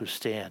people who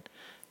stand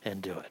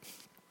and do it.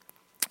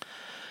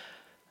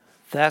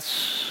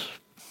 That's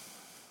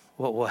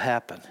what will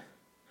happen.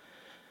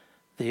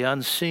 The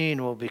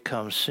unseen will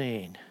become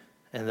seen,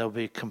 and there'll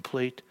be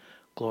complete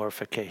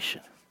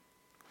glorification.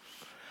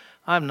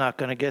 I'm not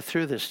going to get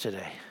through this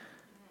today.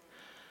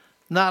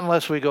 Not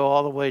unless we go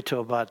all the way to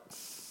about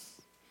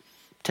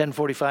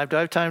 10:45. Do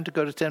I have time to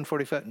go to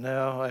 10:45?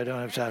 No, I don't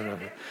have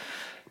time.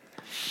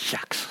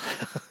 Shucks.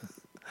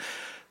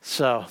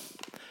 So,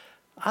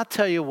 I'll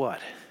tell you what.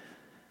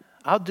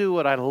 I'll do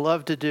what I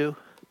love to do,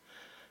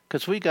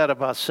 because we got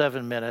about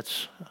 7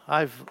 minutes.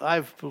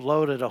 I've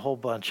loaded a whole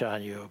bunch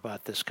on you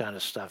about this kind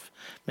of stuff.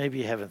 Maybe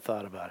you haven't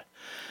thought about it.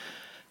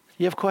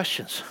 You have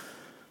questions.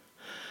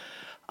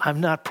 I'm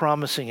not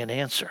promising an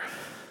answer.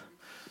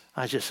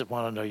 I just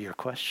want to know your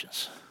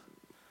questions.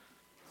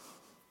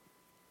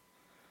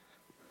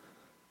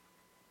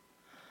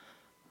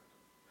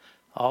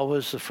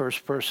 Always the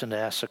first person to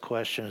ask a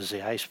question is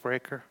the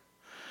icebreaker,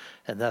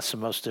 and that's the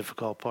most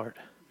difficult part.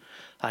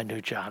 I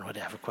knew John would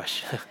have a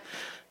question.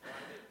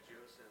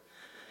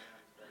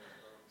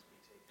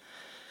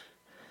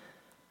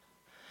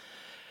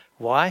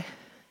 Why?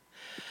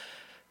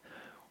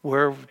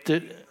 Why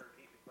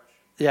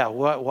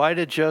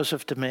did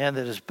Joseph demand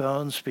that his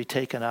bones be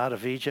taken out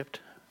of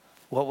Egypt?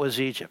 What was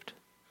Egypt?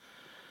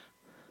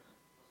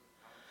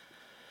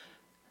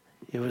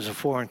 It was a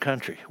foreign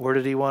country. Where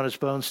did he want his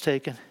bones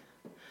taken?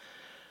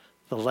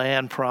 The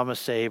land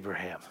promised to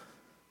Abraham,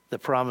 the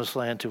promised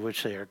land to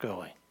which they are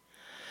going.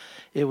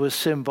 It was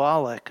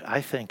symbolic,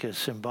 I think is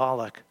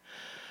symbolic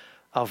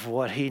of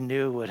what he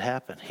knew would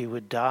happen. He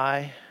would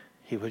die,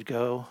 he would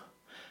go,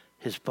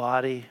 his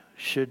body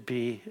should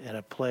be in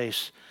a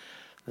place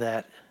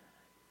that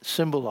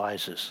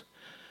symbolizes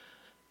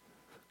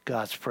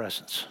God's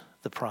presence,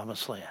 the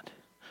promised land.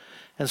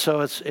 And so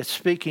it's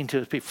speaking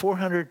to people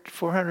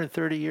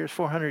 430 years,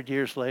 400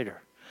 years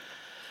later.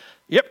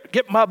 Yep,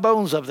 get my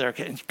bones up there.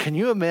 Can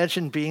you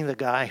imagine being the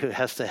guy who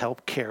has to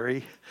help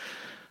carry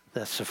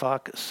the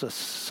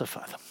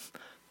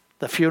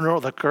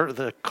funeral,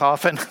 the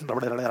coffin?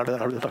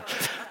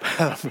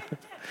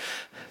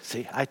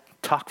 See, I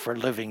talk for a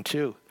living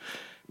too.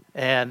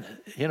 And,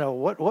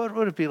 what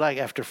would it be like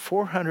after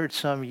 400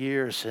 some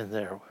years in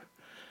there?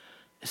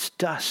 It's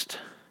dust.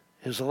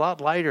 It was a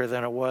lot lighter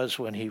than it was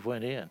when he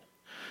went in.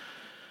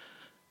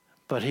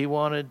 But he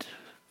wanted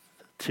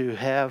to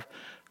have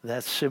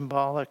that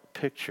symbolic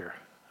picture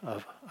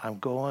of, I'm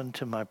going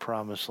to my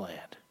promised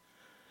land.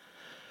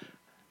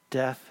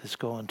 Death is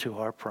going to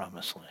our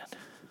promised land.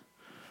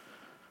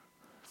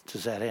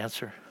 Does that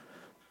answer?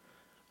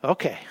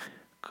 Okay,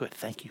 good,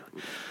 thank you.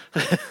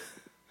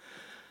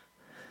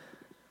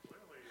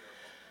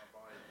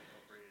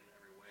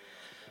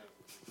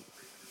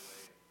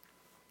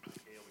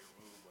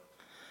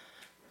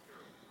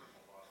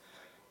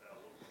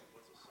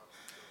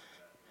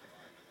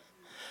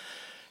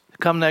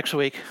 Come next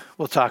week,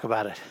 we'll talk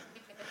about it.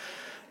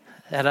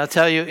 And I'll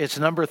tell you, it's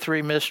number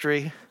 3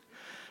 mystery.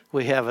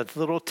 We have a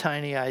little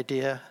tiny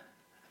idea.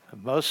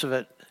 Most of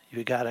it,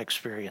 you got to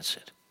experience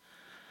it.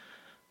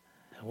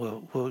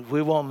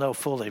 We won't know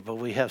fully, but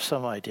we have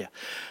some idea.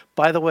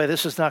 By the way,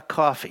 this is not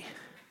coffee.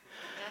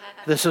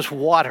 This is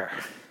water.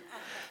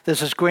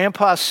 This is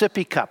Grandpa's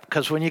sippy cup,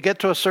 because when you get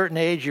to a certain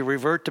age, you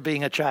revert to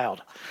being a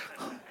child.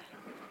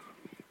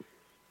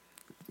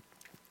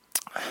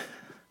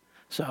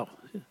 So,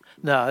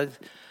 no,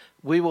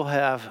 we will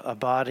have a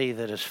body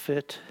that is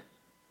fit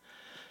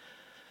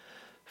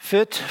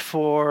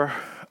for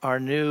our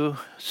new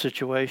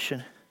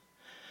situation,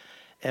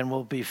 and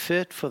will be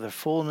fit for the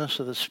fullness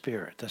of the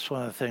Spirit. That's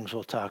one of the things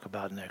we'll talk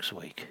about next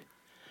week.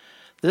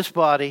 This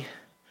body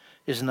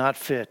is not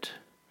fit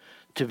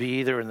to be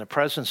either in the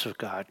presence of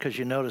God, because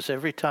you notice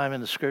every time in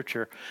the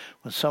Scripture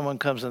when someone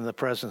comes in the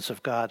presence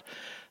of God,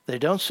 they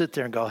don't sit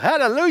there and go,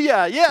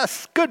 "Hallelujah,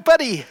 yes, good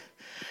buddy."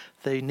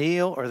 They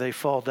kneel or they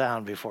fall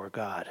down before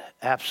God,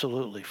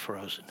 absolutely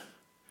frozen.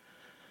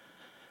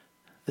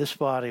 This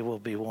body will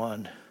be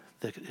one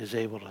that is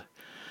able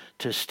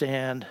to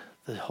stand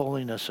the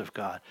holiness of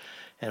God.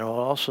 And it will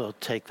also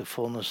take the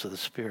fullness of the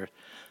Spirit.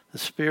 The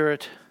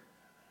Spirit,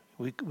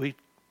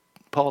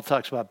 Paul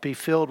talks about be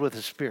filled with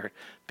the Spirit.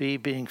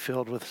 Being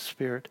filled with the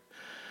Spirit.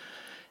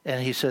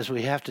 And he says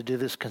we have to do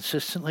this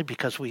consistently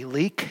because we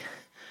leak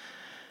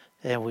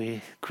and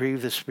we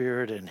grieve the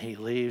Spirit and he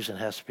leaves and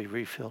has to be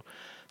refilled.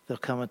 There'll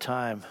come a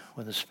time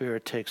when the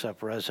Spirit takes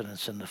up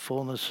residence in the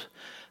fullness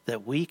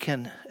that we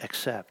can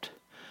accept,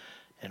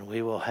 and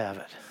we will have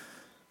it.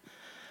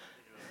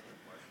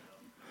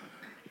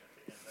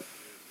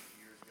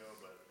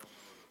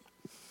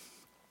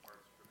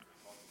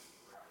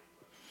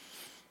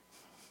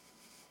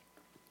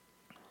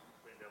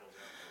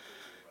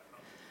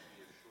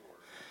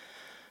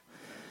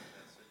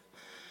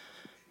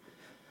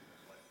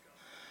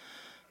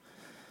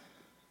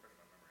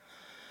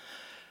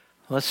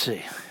 Let's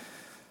see.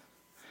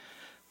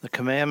 The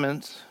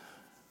commandment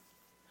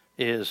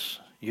is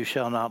you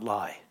shall not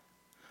lie.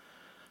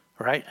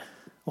 Right?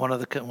 One of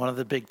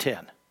the big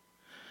 10.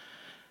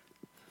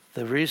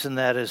 The reason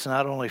that is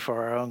not only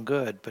for our own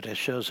good, but it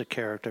shows the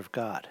character of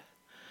God.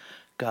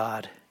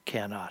 God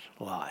cannot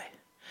lie.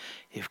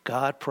 If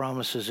God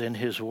promises in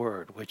his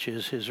word, which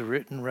is his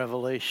written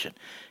revelation,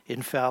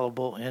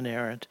 infallible,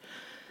 inerrant,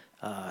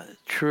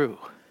 true,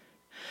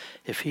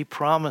 if he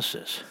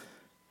promises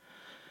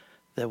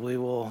that we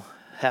will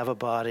have a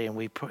body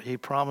and he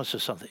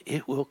promises something,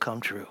 it will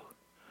come true.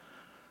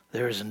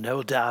 There is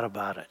no doubt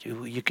about it.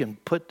 You can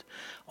put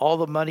all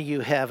the money you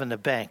have in the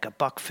bank,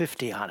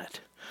 $1.50 on it,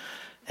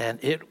 and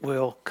it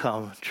will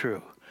come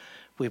true.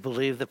 We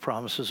believe the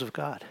promises of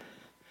God.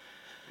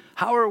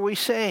 How are we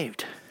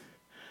saved?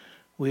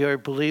 We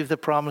believe the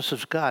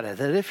promises of God,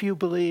 that if you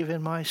believe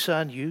in my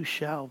Son, you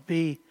shall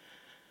be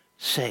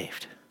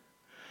saved.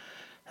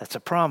 That's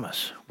a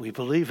promise. We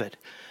believe it.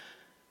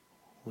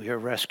 We are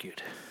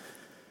rescued.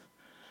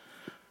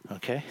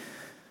 Okay?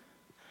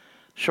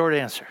 Short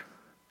answer.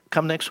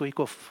 Come next week,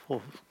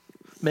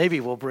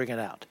 we'll bring it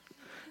out.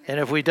 And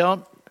if we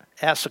don't,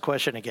 ask the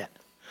question again.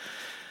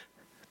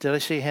 Did I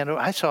see a hand?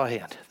 I saw a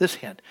hand. This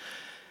hand.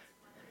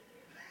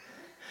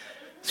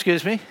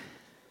 Excuse me?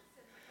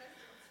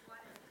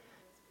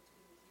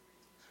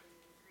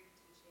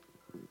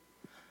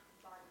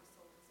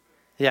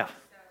 Yeah.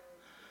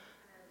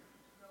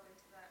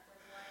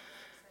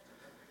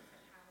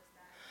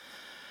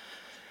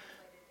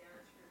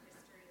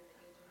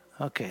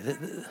 Okay.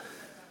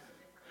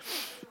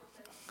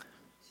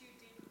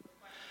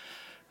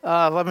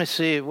 Let me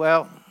see.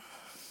 Well,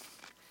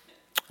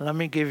 let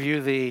me give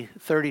you the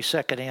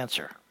 30-second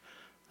answer.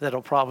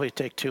 That'll probably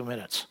take 2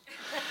 minutes.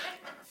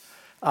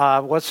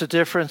 What's the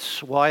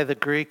difference? Why the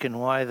Greek and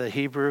why the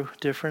Hebrew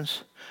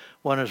difference?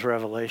 One is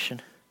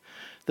revelation.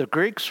 The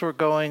Greeks were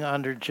going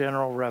under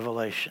general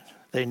revelation.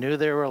 They knew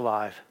they were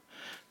alive.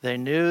 They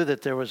knew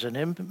that there was an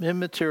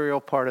immaterial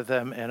part of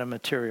them and a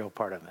material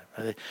part of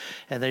them.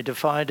 And they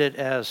defined it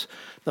as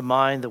the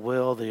mind, the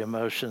will, the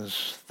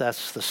emotions.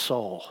 That's the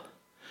soul.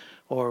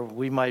 Or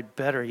we might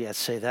better yet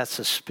say that's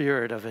the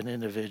spirit of an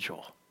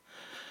individual.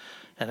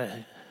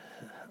 And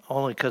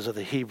only because of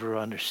the Hebrew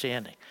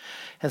understanding.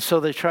 And so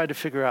they tried to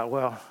figure out,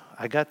 well,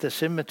 I got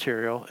this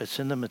immaterial, it's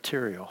in the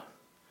material.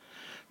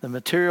 The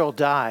material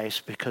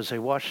dies because they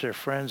watch their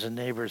friends and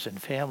neighbors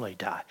and family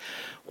die.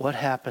 What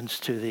happens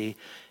to the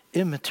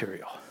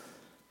immaterial?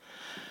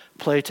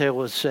 Plato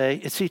would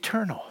say it's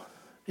eternal.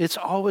 It's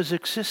always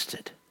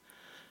existed.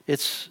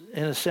 It's,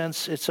 in a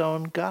sense, its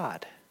own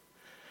God.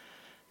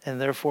 And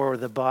therefore,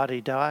 the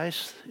body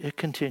dies, it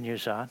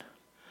continues on.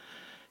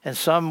 And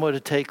some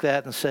would take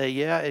that and say,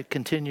 yeah, it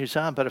continues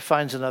on, but it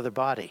finds another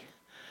body.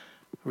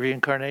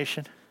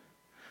 Reincarnation,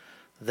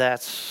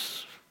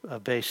 that's a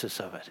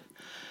basis of it.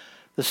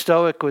 The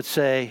Stoic would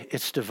say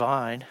it's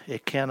divine,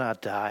 it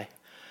cannot die,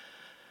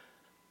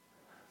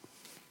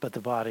 but the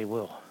body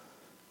will.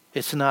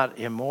 It's not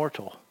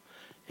immortal,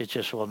 it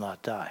just will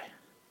not die.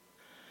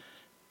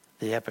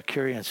 The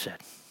Epicurean said,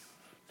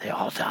 they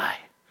all die.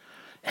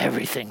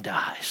 Everything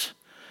dies.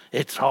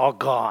 It's all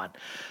gone.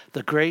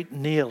 The great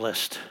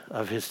nihilist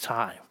of his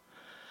time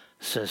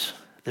says,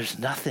 there's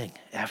nothing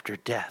after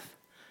death.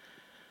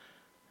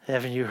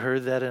 Haven't you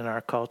heard that in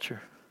our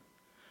culture?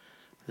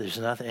 There's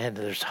nothing, and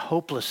there's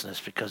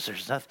hopelessness because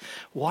there's nothing.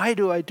 Why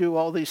do I do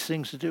all these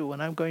things to do when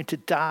I'm going to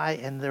die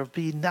and there'll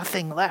be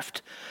nothing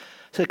left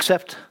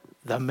except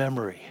the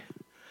memory?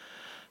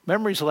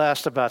 Memories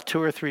last about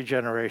 2 or 3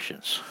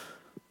 generations.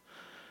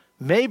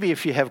 Maybe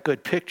if you have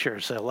good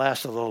pictures, they'll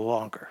last a little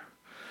longer.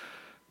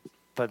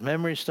 But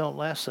memories don't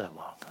last that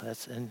long.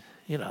 That's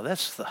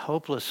the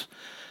hopeless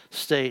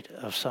state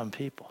of some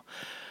people.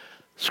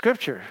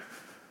 Scripture,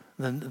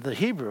 the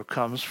Hebrew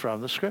comes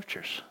from the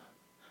Scriptures.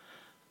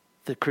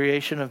 The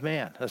creation of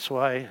man. That's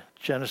why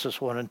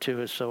Genesis 1 and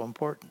 2 is so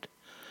important.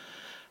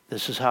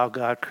 This is how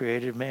God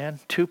created man.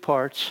 2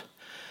 parts,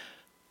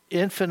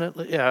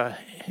 infinitely,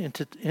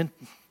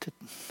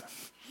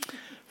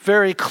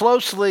 very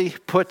closely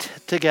put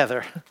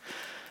together.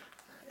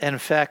 And in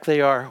fact, they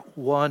are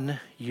one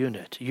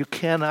unit. You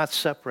cannot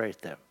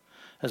separate them.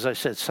 As I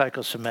said,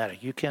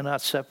 psychosomatic. You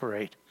cannot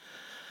separate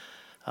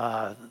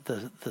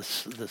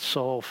the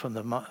soul from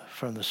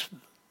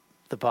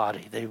the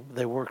body.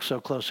 They work so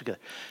close together.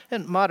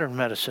 And modern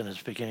medicine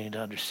is beginning to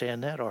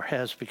understand that, or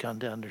has begun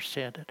to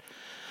understand it.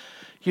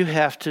 You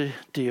have to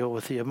deal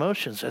with the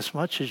emotions as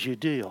much as you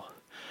deal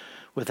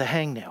with a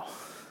hangnail,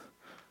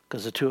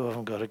 because the two of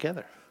them go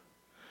together.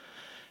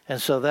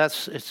 And so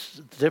it's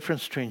the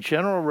difference between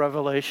general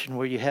revelation,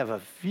 where you have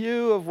a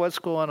view of what's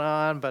going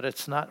on, but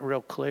it's not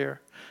real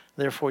clear.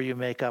 Therefore, you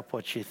make up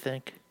what you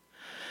think.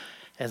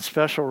 And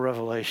special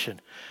revelation,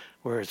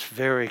 where it's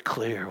very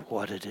clear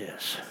what it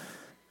is.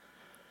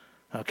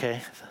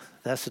 Okay?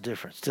 That's the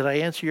difference. Did I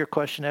answer your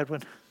question,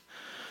 Edwin?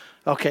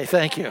 Okay,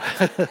 thank you.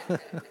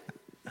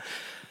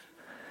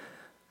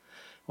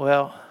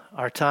 Well,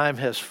 our time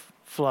has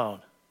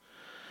flown,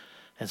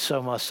 and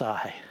so must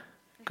I.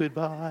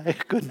 Goodbye.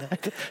 Good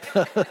night.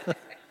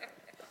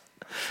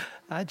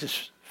 I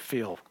just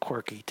feel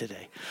quirky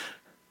today.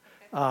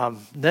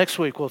 Next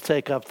week, we'll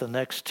take up the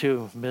next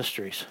two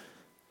mysteries.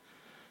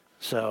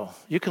 So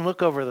you can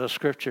look over those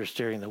scriptures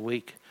during the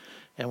week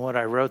and what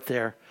I wrote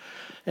there.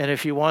 And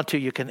if you want to,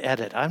 you can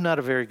edit. I'm not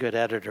a very good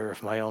editor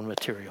of my own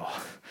material.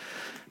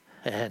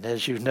 And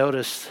as you've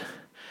noticed,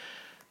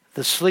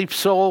 the sleep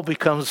soul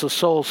becomes the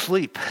soul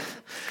sleep,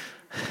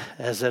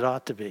 as it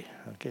ought to be.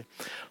 Okay,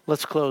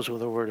 let's close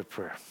with a word of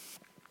prayer.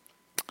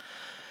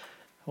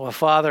 Well,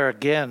 Father,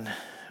 again,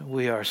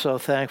 we are so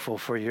thankful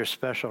for your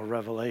special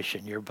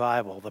revelation, your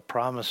Bible, the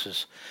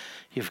promises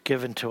you've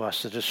given to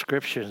us, the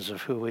descriptions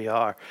of who we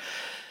are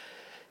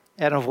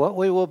and of what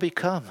we will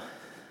become.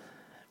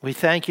 We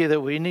thank you that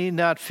we need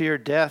not fear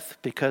death,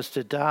 because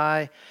to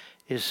die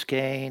is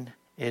gain.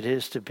 It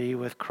is to be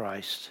with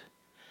Christ,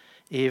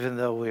 even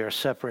though we are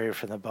separated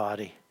from the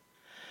body.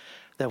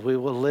 That we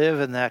will live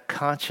in that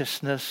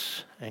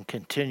consciousness and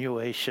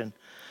continuation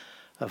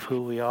of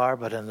who we are,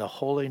 but in the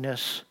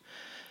holiness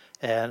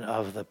and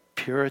of the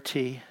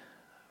purity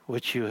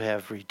which you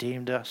have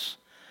redeemed us.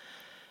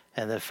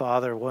 And that,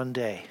 Father, one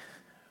day,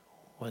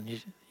 when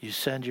you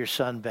send your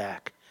Son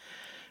back,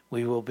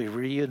 we will be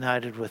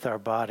reunited with our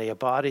body, a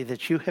body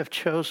that you have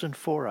chosen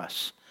for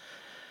us.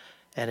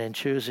 And in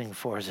choosing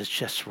for us, it's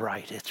just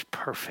right. It's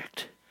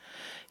perfect.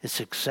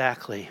 It's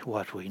exactly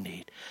what we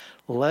need.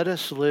 Let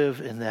us live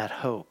in that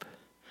hope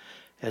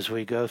as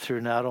we go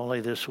through not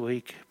only this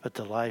week, but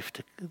the life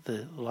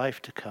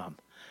to come,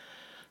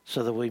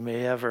 so that we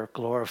may ever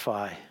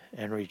glorify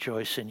and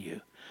rejoice in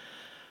you.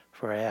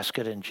 For I ask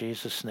it in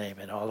Jesus' name.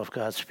 And all of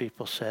God's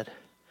people said,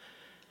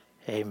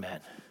 amen.